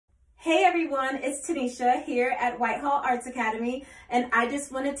Hey everyone, it's Tanisha here at Whitehall Arts Academy, and I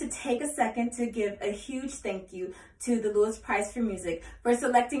just wanted to take a second to give a huge thank you to the Lewis Prize for Music for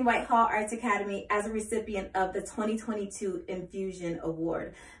selecting Whitehall Arts Academy as a recipient of the 2022 Infusion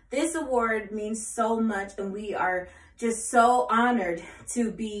Award. This award means so much, and we are just so honored to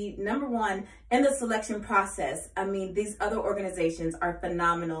be #1 in the selection process. I mean, these other organizations are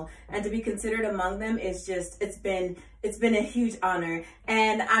phenomenal, and to be considered among them is just, it's been a huge honor.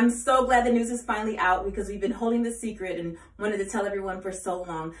 And I'm so glad the news is finally out because we've been holding the secret and wanted to tell everyone for so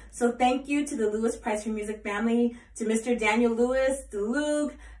long. So thank you to the Lewis Prize for Music family, to Mr. Daniel Lewis,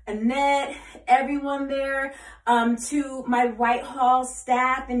 Delug, Annette, everyone there, to my Whitehall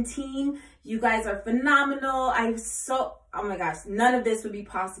staff and team. You guys are phenomenal. Oh my gosh, none of this would be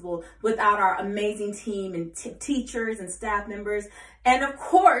possible without our amazing team and teachers and staff members. And of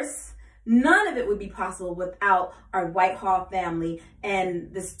course, none of it would be possible without our Whitehall family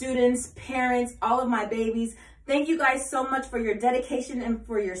and the students, parents, all of my babies. Thank you guys so much for your dedication and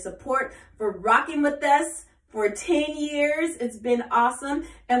for your support, for rocking with us for 10 years. It's been awesome.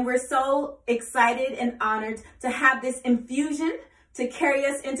 And we're so excited and honored to have this infusion to carry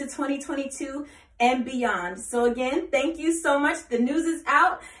us into 2022 and beyond. So again, thank you so much. The news is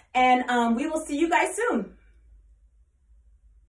out, and we will see you guys soon.